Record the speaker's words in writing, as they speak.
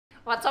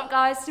What's up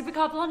guys,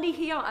 Supercar Blondie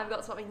here. I've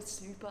got something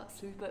super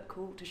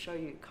cool to show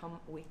you. Come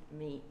with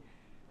me.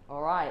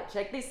 Alright,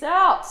 check this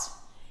out.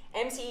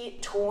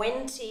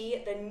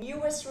 MC20, the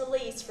newest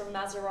release from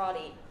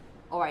Maserati.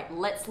 Alright,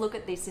 let's look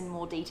at this in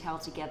more detail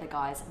together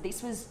guys.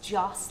 This was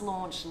just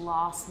launched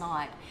last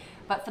night,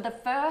 but for the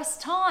first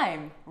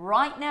time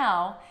right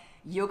now,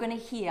 you're gonna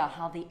hear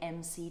how the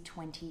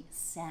MC20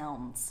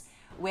 sounds.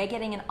 We're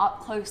getting an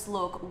up-close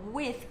look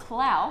with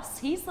Klaus.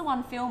 He's the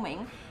one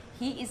filming.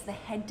 He is the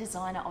head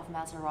designer of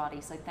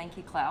Maserati, so thank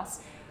you,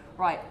 Klaus.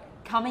 Right,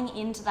 coming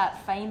into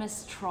that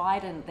famous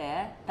trident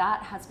there,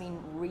 that has been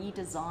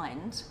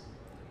redesigned.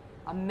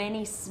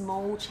 Many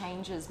small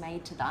changes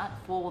made to that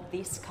for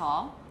this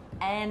car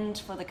and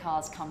for the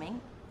cars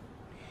coming.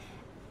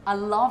 I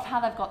love how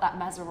they've got that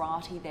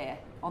Maserati there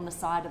on the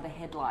side of the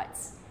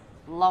headlights.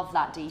 Love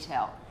that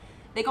detail.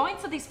 They're going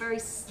for this very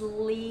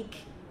sleek,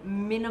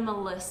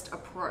 minimalist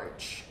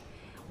approach.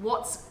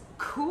 What's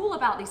cool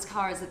about this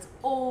car is it's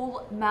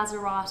all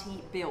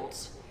Maserati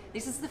built.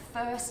 This is the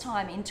first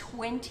time in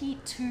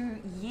 22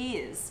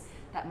 years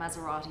that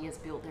Maserati has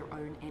built their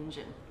own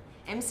engine.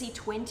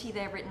 MC20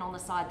 there written on the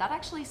side, that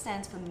actually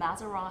stands for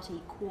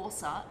Maserati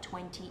Corsa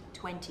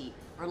 2020,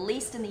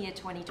 released in the year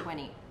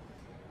 2020.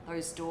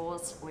 Those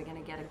doors, we're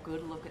gonna get a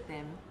good look at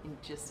them in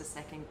just a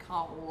second.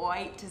 Can't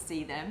wait to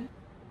see them.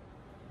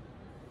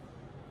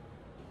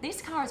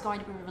 This car is going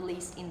to be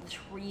released in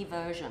 3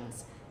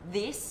 versions.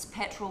 This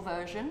petrol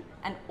version,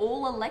 an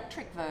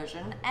all-electric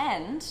version,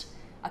 and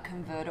a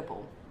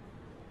convertible.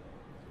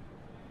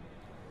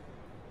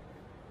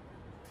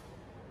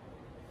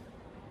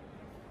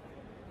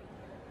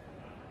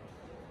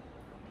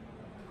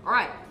 All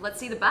right,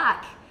 let's see the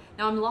back.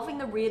 Now I'm loving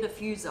the rear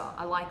diffuser.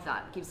 I like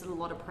that, gives it a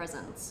lot of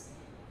presence.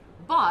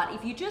 But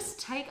if you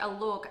just take a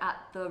look at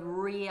the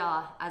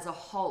rear as a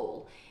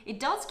whole, it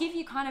does give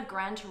you kind of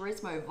Gran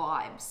Turismo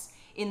vibes,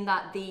 in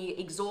that the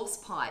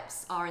exhaust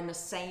pipes are in the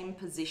same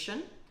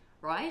position,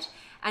 right?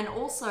 And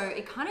also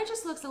it kind of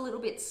just looks a little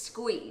bit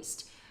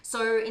squeezed.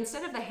 So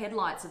instead of the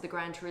headlights of the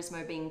Gran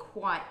Turismo being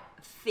quite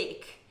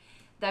thick,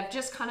 they've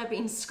just kind of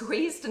been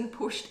squeezed and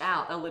pushed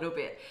out a little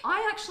bit.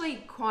 I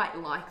actually quite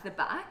like the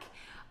back,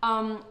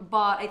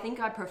 but I think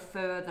I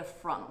prefer the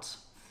front.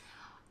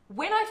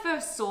 When I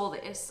first saw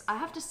this, I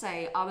have to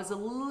say I was a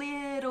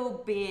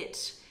little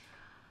bit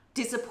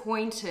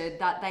disappointed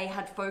that they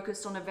had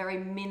focused on a very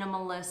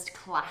minimalist,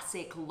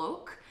 classic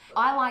look.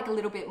 I like a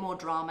little bit more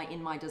drama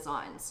in my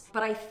designs.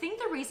 But I think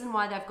the reason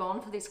why they've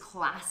gone for this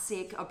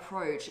classic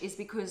approach is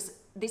because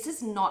this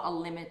is not a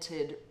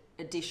limited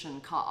edition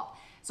car.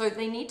 So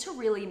they need to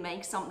really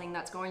make something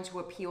that's going to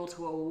appeal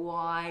to a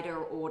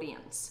wider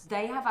audience.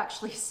 They have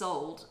actually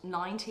sold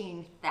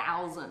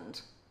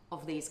 19,000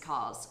 of these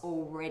cars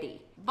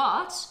already.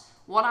 But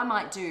what I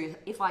might do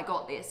if I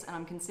got this, and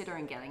I'm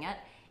considering getting it,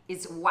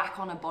 is whack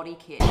on a body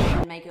kit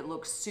and make it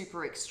look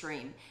super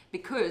extreme,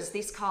 because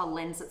this car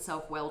lends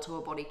itself well to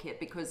a body kit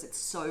because it's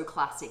so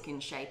classic in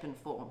shape and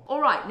form.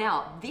 All right,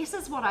 now this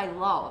is what I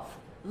love.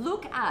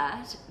 Look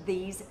at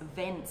these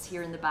vents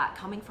here in the back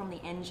coming from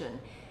the engine.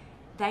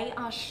 They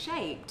are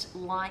shaped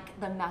like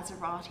the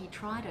Maserati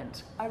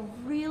Trident. I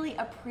really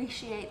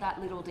appreciate that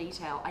little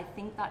detail. I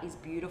think that is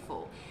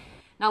beautiful.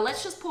 Now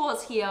let's just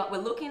pause here. We're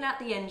looking at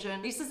the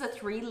engine. This is a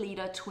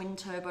 3-liter twin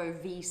turbo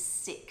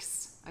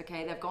V6.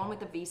 Okay, they've gone with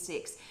the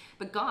V6,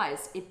 but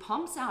guys, it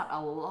pumps out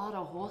a lot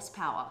of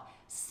horsepower,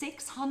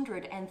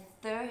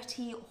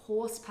 630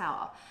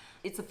 horsepower.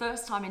 It's the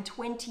first time in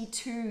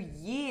 22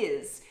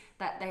 years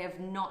that they have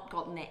not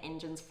gotten their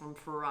engines from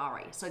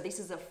Ferrari. So this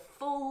is a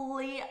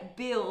fully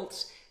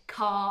built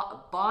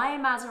car by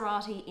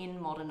Maserati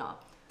in Modena.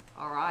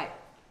 All right,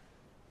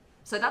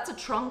 so that's a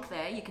trunk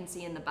there you can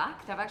see in the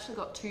back. They've actually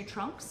got 2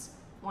 trunks,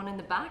 one in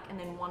the back and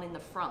then one in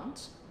the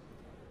front.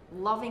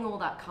 Loving all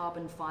that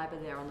carbon fiber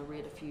there on the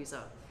rear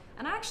diffuser.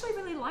 And I actually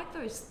really like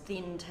those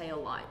thin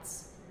tail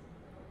lights.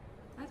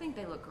 I think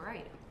they look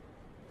great.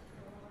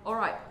 All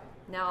right,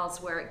 now is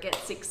where it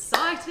gets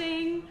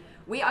exciting.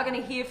 We are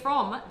gonna hear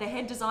from the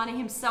head designer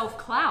himself,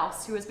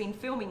 Klaus, who has been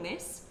filming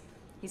this.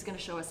 He's gonna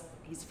show us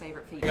his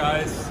favorite feature. Hey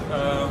guys,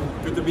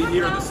 good to be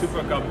here on the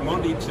Supercar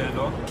Blondie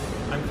channel.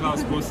 I'm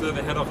Klaus,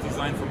 the head of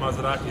design for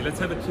Maserati. Let's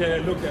have a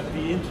look at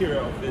the interior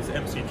of this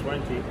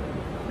MC20.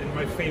 And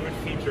my favorite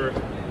feature,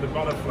 the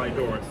butterfly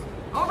doors.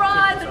 All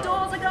right, the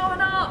doors are going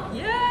up.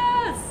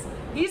 Yes!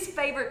 His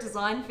favorite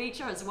design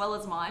feature as well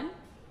as mine.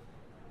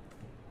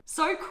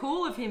 So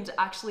cool of him to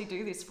actually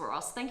do this for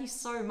us. Thank you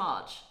so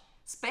much,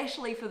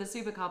 especially for the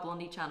Supercar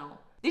Blondie channel.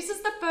 This is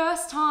the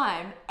first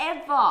time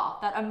ever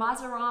that a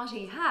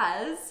Maserati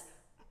has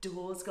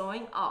doors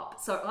going up.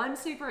 So I'm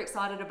super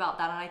excited about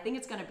that, and I think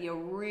it's going to be a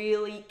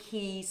really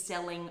key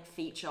selling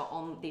feature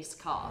on this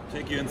car.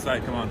 Take you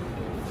inside, come on.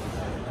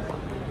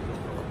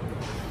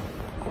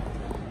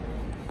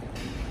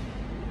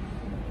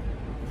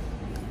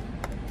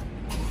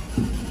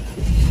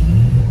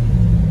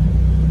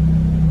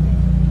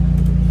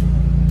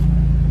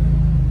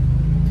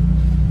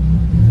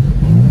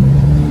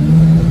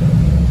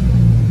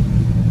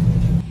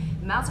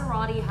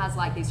 Maserati has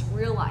like this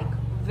real,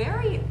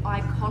 very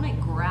iconic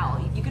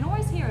growl. You can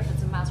always hear if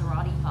it's a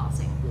Maserati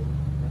passing.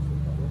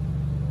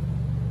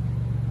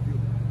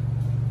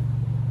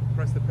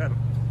 Press the pedal.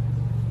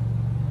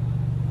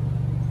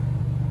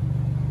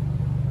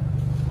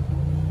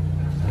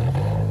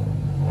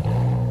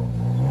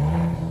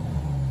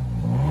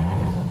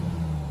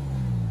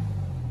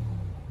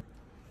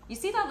 You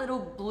see that little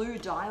blue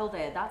dial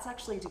there? That's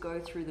actually to go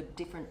through the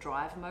different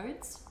drive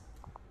modes.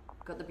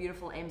 Got the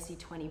beautiful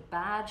MC20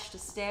 badge to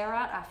stare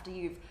at after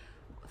you've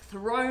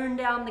thrown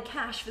down the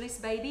cash for this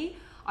baby.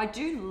 I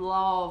do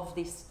love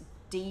this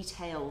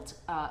detailed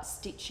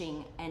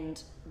stitching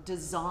and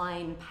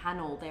design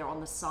panel there on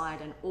the side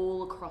and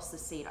all across the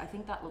seat. I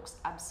think that looks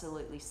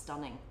absolutely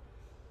stunning.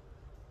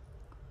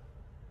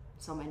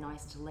 Somewhere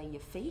nice to lay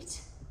your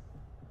feet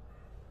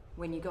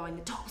when you're going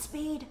the top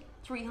speed,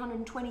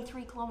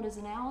 323 kilometers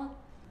an hour.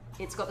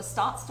 It's got the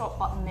start stop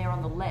button there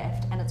on the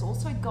left, and it's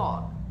also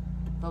got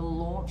the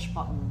launch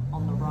button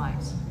on the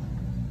right.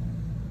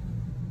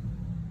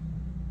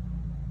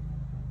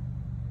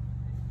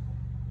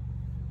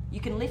 You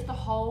can lift the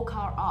whole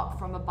car up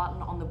from a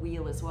button on the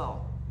wheel as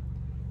well.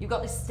 You've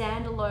got this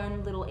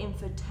standalone little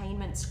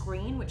infotainment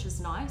screen, which is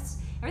nice.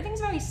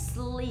 Everything's very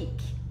sleek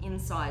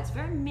inside, it's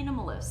very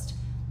minimalist.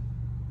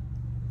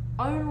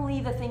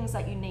 Only the things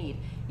that you need.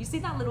 You see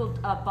that little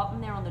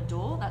button there on the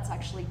door? That's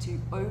actually to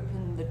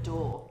open the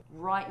door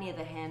right near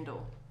the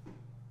handle.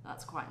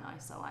 That's quite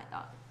nice, I like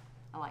that.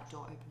 I like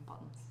door open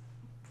buttons.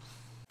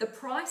 The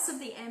price of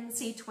the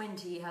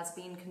MC20 has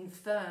been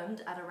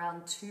confirmed at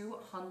around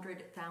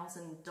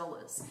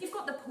 $200,000. You've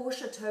got the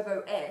Porsche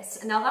Turbo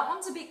S. Now that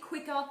one's a bit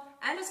quicker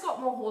and it's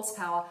got more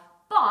horsepower,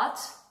 but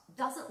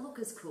doesn't look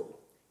as cool.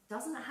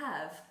 Doesn't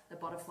have the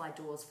butterfly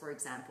doors, for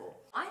example.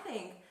 I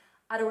think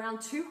at around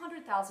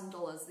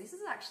 $200,000, this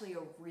is actually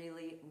a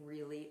really,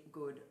 really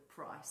good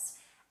price.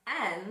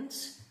 And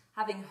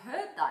having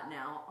heard that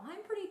now,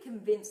 I'm pretty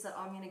convinced that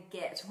I'm gonna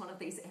get one of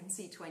these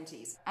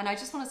MC20s. And I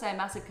just wanna say a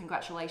massive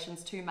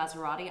congratulations to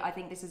Maserati. I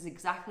think this is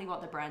exactly what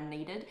the brand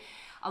needed.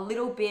 A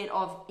little bit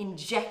of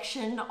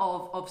injection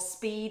of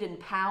speed and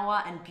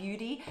power and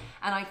beauty.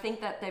 And I think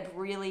that they've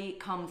really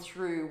come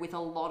through with a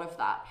lot of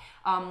that.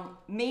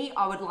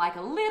 I would like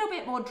a little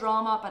bit more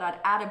drama, but I'd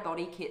add a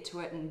body kit to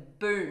it and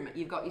boom,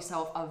 you've got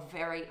yourself a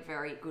very,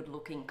 very good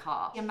looking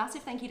car. A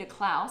massive thank you to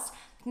Klaus.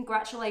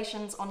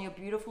 Congratulations on your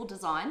beautiful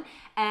design,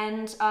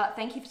 and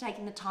thank you for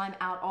taking the time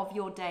out of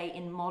your day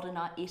in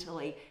Modena,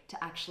 Italy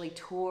to actually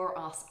tour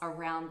us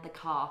around the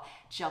car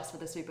just for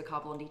the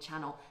Supercar Blondie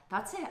channel.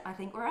 That's it, I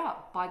think we're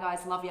out. Bye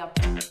guys, love ya.